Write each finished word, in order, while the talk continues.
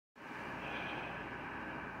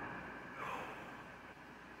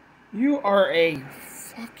You are a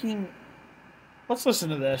fucking... Let's listen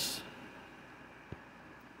to this.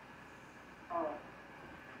 Oh,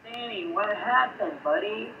 Danny, what happened,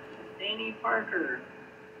 buddy? Danny Parker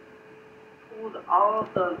pulled all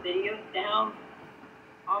of the videos down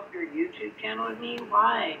off your YouTube channel with me?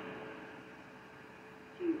 Why?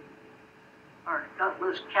 You are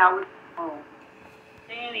gutless coward. Oh,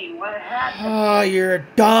 Danny, what happened? Oh, you're a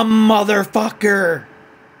dumb motherfucker.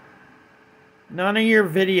 None of your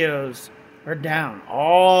videos are down.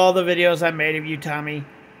 All the videos I made of you, Tommy,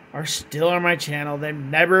 are still on my channel. They've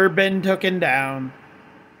never been taken down.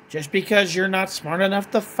 Just because you're not smart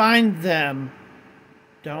enough to find them,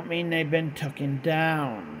 don't mean they've been taken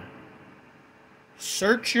down.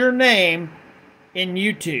 Search your name in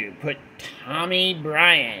YouTube. Put Tommy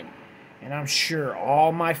Bryan. And I'm sure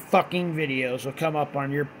all my fucking videos will come up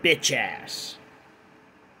on your bitch ass.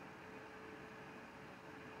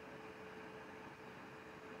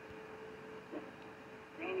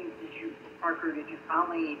 Danny, Parker, did you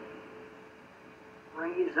finally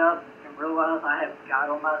raise up and realize I have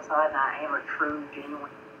God on my side and I am a true,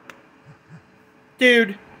 genuine?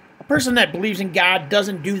 Dude, a person that believes in God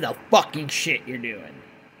doesn't do the fucking shit you're doing.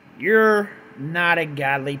 You're not a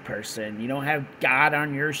godly person. You don't have God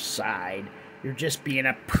on your side. You're just being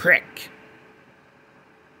a prick.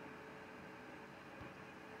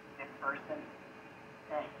 A person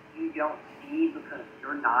that you don't see because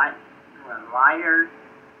you're not. You're a liar.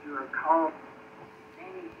 You're called.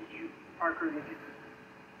 Danny, Parker, did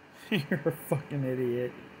you? You're a fucking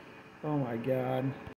idiot. Oh my god.